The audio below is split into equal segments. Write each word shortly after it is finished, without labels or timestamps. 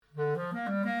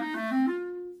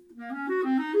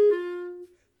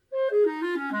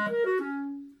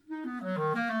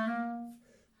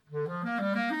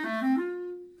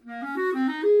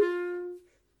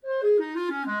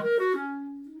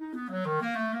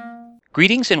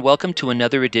Greetings and welcome to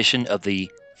another edition of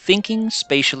the Thinking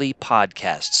Spatially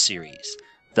podcast series.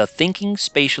 The Thinking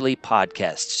Spatially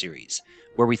podcast series,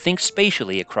 where we think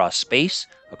spatially across space,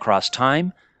 across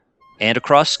time, and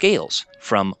across scales,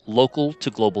 from local to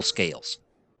global scales.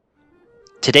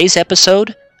 Today's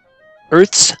episode,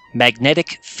 Earth's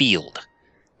Magnetic Field,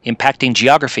 Impacting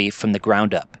Geography from the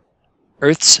Ground Up.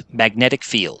 Earth's Magnetic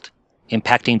Field,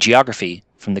 Impacting Geography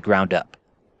from the Ground Up.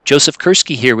 Joseph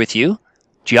Kursky here with you,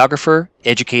 geographer,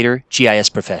 educator, GIS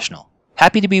professional.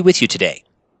 Happy to be with you today.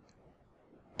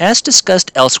 As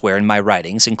discussed elsewhere in my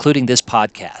writings, including this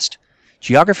podcast,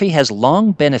 geography has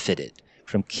long benefited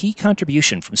from key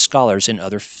contribution from scholars in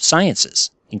other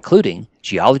sciences, including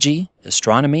geology,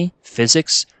 astronomy,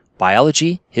 physics,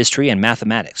 biology, history, and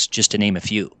mathematics, just to name a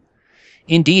few.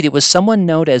 Indeed, it was someone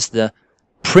known as the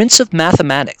Prince of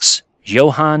Mathematics,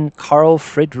 Johann Carl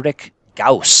Friedrich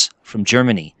Gauss from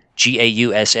Germany,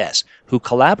 Gauss, who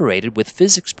collaborated with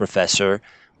physics professor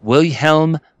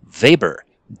Wilhelm Weber,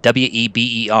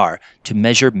 Weber, to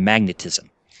measure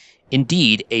magnetism.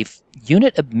 Indeed, a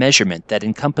unit of measurement that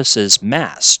encompasses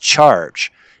mass,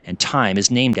 charge, and time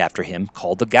is named after him,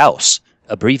 called the Gauss,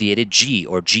 abbreviated G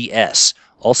or GS,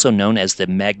 also known as the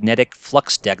magnetic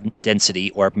flux density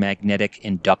or magnetic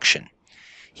induction.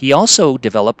 He also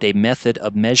developed a method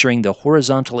of measuring the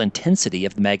horizontal intensity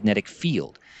of the magnetic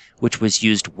field, which was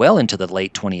used well into the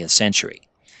late 20th century.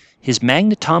 His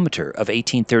magnetometer of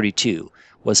 1832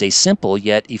 was a simple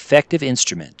yet effective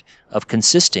instrument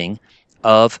consisting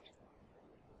of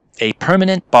a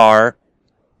permanent bar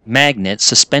magnet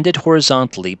suspended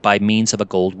horizontally by means of a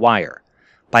gold wire.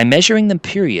 By measuring the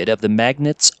period of the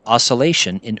magnet's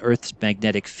oscillation in Earth's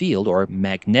magnetic field or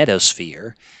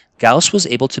magnetosphere, Gauss was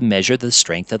able to measure the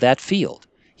strength of that field.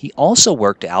 He also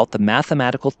worked out the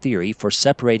mathematical theory for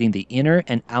separating the inner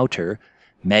and outer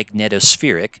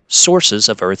magnetospheric sources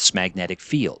of Earth's magnetic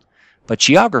field. But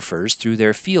geographers, through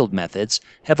their field methods,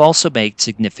 have also made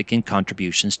significant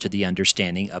contributions to the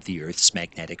understanding of the Earth's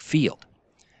magnetic field.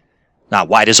 Now,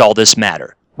 why does all this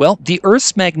matter? Well, the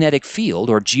Earth's magnetic field,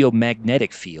 or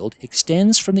geomagnetic field,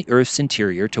 extends from the Earth's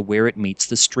interior to where it meets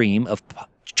the stream of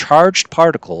charged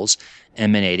particles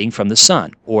emanating from the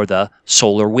sun, or the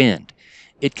solar wind.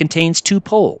 It contains two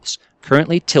poles,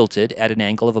 currently tilted at an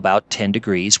angle of about 10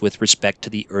 degrees with respect to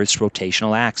the Earth's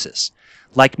rotational axis.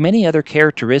 Like many other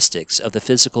characteristics of the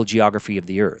physical geography of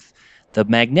the Earth, the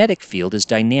magnetic field is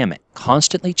dynamic,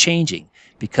 constantly changing,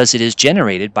 because it is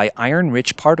generated by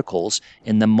iron-rich particles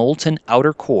in the molten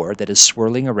outer core that is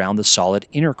swirling around the solid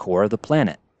inner core of the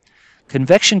planet.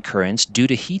 Convection currents due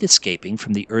to heat escaping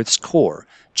from the Earth's core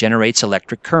generates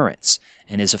electric currents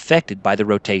and is affected by the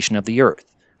rotation of the Earth.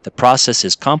 The process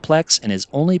is complex and is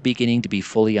only beginning to be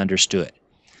fully understood.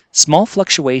 Small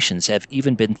fluctuations have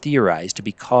even been theorized to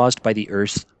be caused by the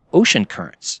Earth's ocean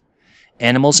currents.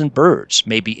 Animals and birds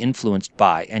may be influenced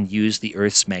by and use the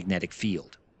Earth's magnetic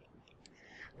field.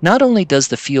 Not only does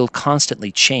the field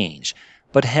constantly change,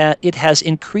 but it has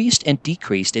increased and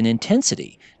decreased in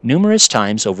intensity numerous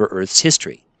times over Earth's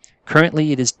history.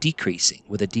 Currently, it is decreasing,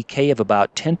 with a decay of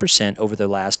about 10% over the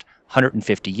last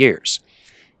 150 years.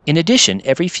 In addition,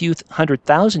 every few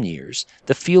 100,000 years,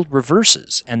 the field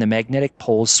reverses and the magnetic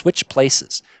poles switch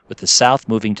places, with the south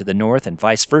moving to the north and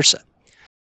vice versa.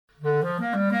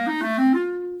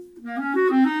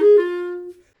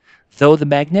 Though the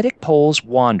magnetic poles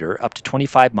wander up to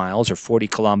 25 miles or 40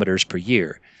 kilometers per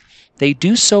year, they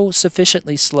do so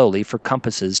sufficiently slowly for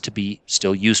compasses to be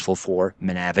still useful for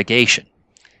navigation.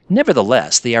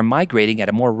 Nevertheless, they are migrating at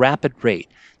a more rapid rate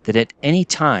than at any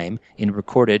time in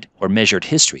recorded or measured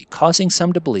history, causing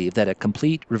some to believe that a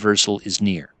complete reversal is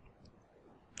near.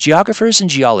 Geographers and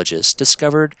geologists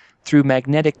discovered through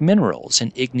magnetic minerals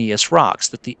and igneous rocks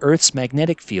that the Earth's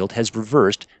magnetic field has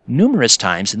reversed numerous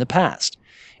times in the past.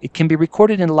 It can be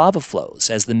recorded in lava flows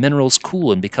as the minerals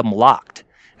cool and become locked,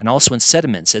 and also in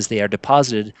sediments as they are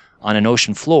deposited on an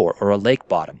ocean floor or a lake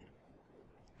bottom.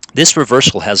 This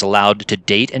reversal has allowed to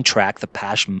date and track the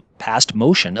past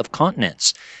motion of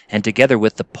continents, and together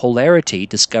with the polarity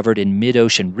discovered in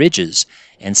mid-ocean ridges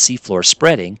and seafloor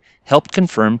spreading, helped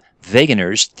confirm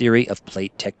Wegener's theory of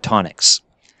plate tectonics.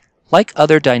 Like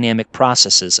other dynamic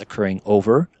processes occurring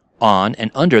over, on,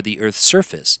 and under the Earth's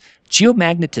surface,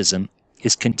 geomagnetism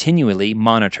is continually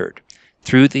monitored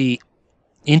through the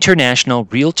International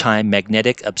Real-Time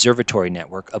Magnetic Observatory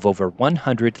Network of over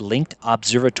 100 linked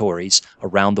observatories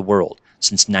around the world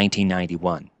since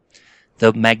 1991.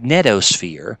 The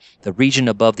magnetosphere, the region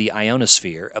above the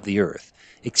ionosphere of the Earth,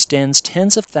 extends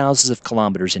tens of thousands of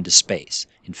kilometers into space.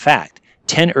 In fact,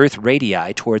 10 Earth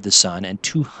radii toward the Sun and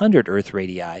 200 Earth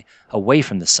radii away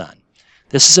from the Sun.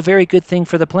 This is a very good thing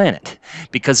for the planet,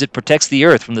 because it protects the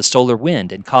Earth from the solar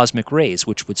wind and cosmic rays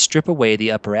which would strip away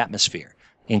the upper atmosphere,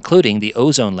 including the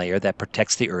ozone layer that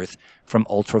protects the Earth from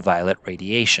ultraviolet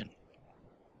radiation.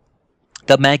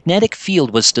 The magnetic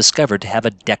field was discovered to have a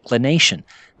declination,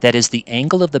 that is, the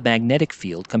angle of the magnetic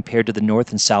field compared to the north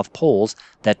and south poles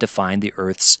that define the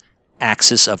Earth's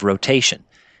axis of rotation.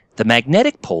 The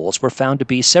magnetic poles were found to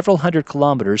be several hundred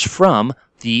kilometers from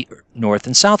the north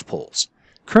and south poles.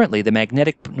 Currently, the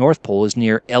magnetic North Pole is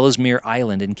near Ellesmere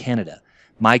Island in Canada,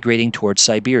 migrating towards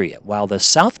Siberia, while the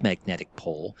South Magnetic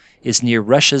Pole is near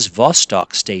Russia's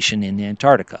Vostok Station in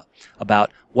Antarctica,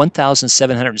 about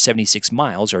 1,776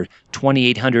 miles or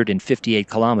 2,858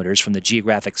 kilometers from the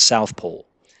geographic South Pole.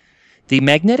 The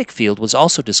magnetic field was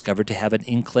also discovered to have an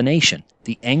inclination,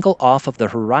 the angle off of the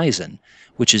horizon,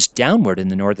 which is downward in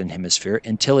the northern hemisphere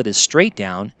until it is straight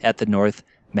down at the North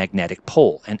Magnetic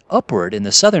Pole, and upward in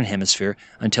the southern hemisphere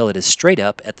until it is straight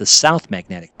up at the South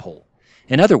Magnetic Pole.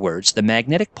 In other words, the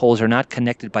magnetic poles are not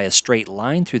connected by a straight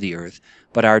line through the Earth,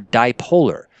 but are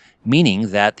dipolar, meaning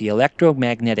that the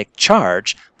electromagnetic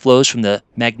charge flows from the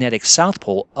magnetic South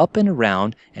Pole up and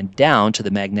around and down to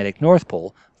the magnetic North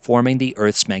Pole, forming the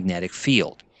Earth's magnetic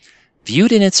field.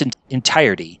 Viewed in its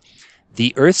entirety,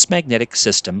 the Earth's magnetic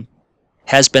system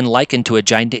has been likened to a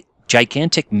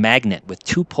gigantic magnet with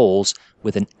two poles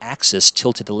with an axis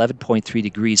tilted 11.3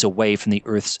 degrees away from the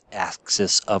Earth's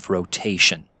axis of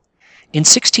rotation. In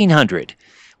 1600,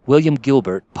 William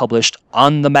Gilbert published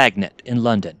On the Magnet in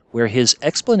London, where his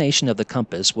explanation of the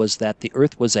compass was that the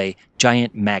Earth was a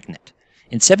giant magnet.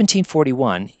 In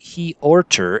 1741,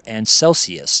 Oerter and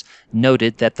Celsius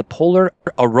noted that the polar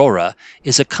aurora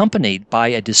is accompanied by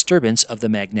a disturbance of the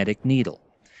magnetic needle.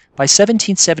 By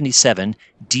 1777,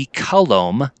 de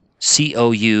Coulomb,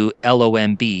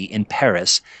 Coulomb in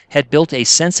Paris, had built a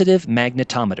sensitive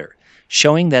magnetometer,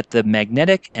 showing that the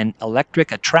magnetic and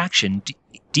electric attraction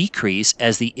decrease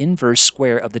as the inverse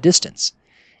square of the distance.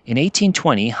 In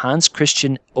 1820, Hans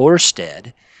Christian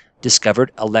Ørsted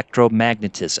discovered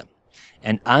electromagnetism,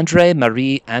 and André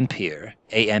Marie Ampère,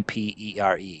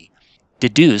 Ampere,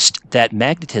 deduced that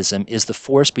magnetism is the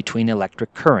force between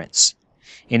electric currents.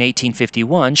 In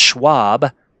 1851,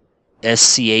 Schwabe,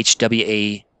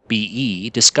 Schwabe,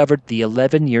 discovered the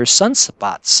 11-year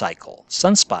sunspot cycle,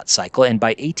 and by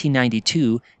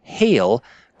 1892, Hale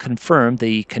confirmed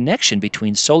the connection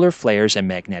between solar flares and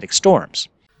magnetic storms.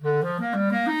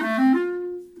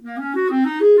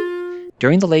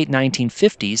 During the late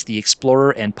 1950s, the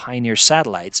Explorer and Pioneer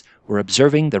satellites were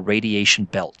observing the radiation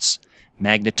belts.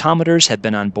 Magnetometers have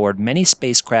been on board many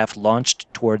spacecraft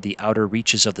launched toward the outer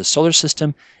reaches of the solar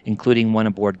system, including one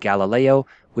aboard Galileo,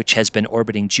 which has been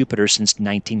orbiting Jupiter since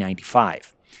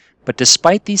 1995. But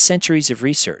despite these centuries of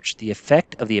research, the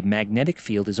effect of the magnetic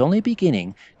field is only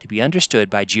beginning to be understood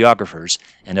by geographers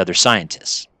and other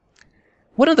scientists.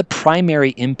 One of the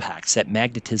primary impacts that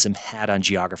magnetism had on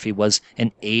geography was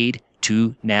an aid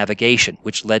to navigation,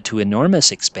 which led to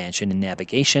enormous expansion in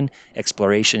navigation,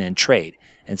 exploration, and trade,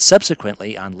 and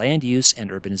subsequently on land use and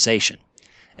urbanization.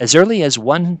 As early as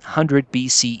 100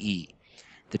 BCE,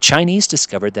 the Chinese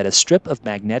discovered that a strip of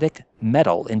magnetic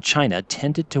metal in China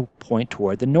tended to point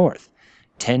toward the north,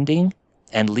 tending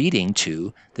and leading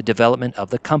to the development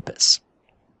of the compass.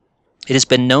 It has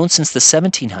been known since the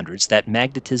 1700s that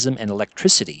magnetism and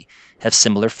electricity have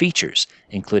similar features,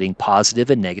 including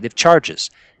positive and negative charges,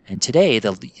 and today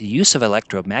the use of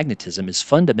electromagnetism is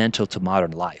fundamental to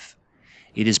modern life.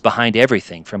 It is behind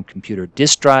everything from computer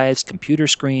disk drives, computer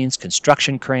screens,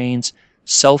 construction cranes,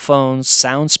 cell phones,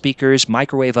 sound speakers,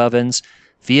 microwave ovens,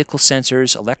 vehicle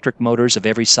sensors, electric motors of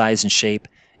every size and shape,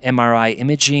 MRI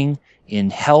imaging in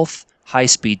health,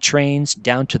 high-speed trains,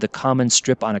 down to the common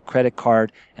strip on a credit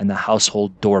card and the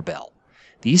household doorbell.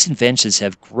 These inventions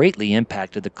have greatly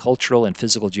impacted the cultural and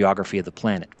physical geography of the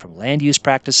planet, from land use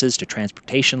practices to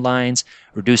transportation lines,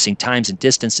 reducing times and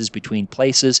distances between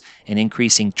places, and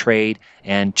increasing trade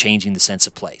and changing the sense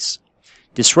of place.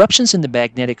 Disruptions in the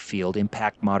magnetic field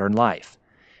impact modern life.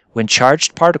 When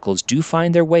charged particles do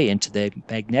find their way into the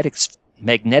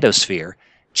magnetosphere,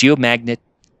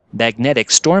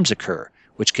 magnetic storms occur,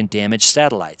 which can damage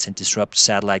satellites and disrupt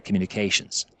satellite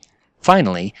communications.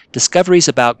 Finally, discoveries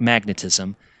about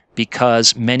magnetism,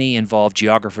 because many involve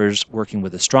geographers working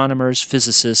with astronomers,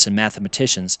 physicists, and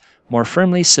mathematicians, more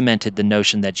firmly cemented the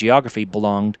notion that geography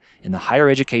belonged in the higher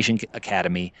education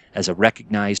academy as a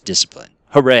recognized discipline.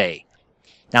 Hooray!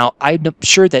 Now, I'm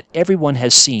sure that everyone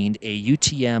has seen a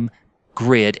UTM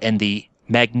grid and the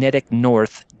magnetic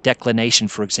north declination,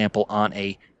 for example, on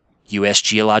a U.S.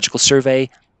 Geological Survey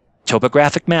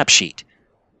topographic map sheet.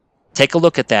 Take a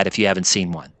look at that if you haven't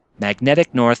seen one.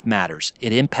 Magnetic north matters.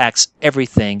 It impacts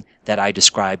everything that I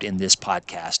described in this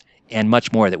podcast and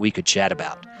much more that we could chat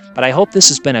about. But I hope this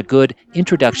has been a good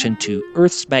introduction to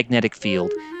Earth's magnetic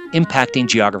field impacting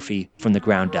geography from the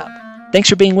ground up. Thanks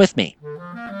for being with me.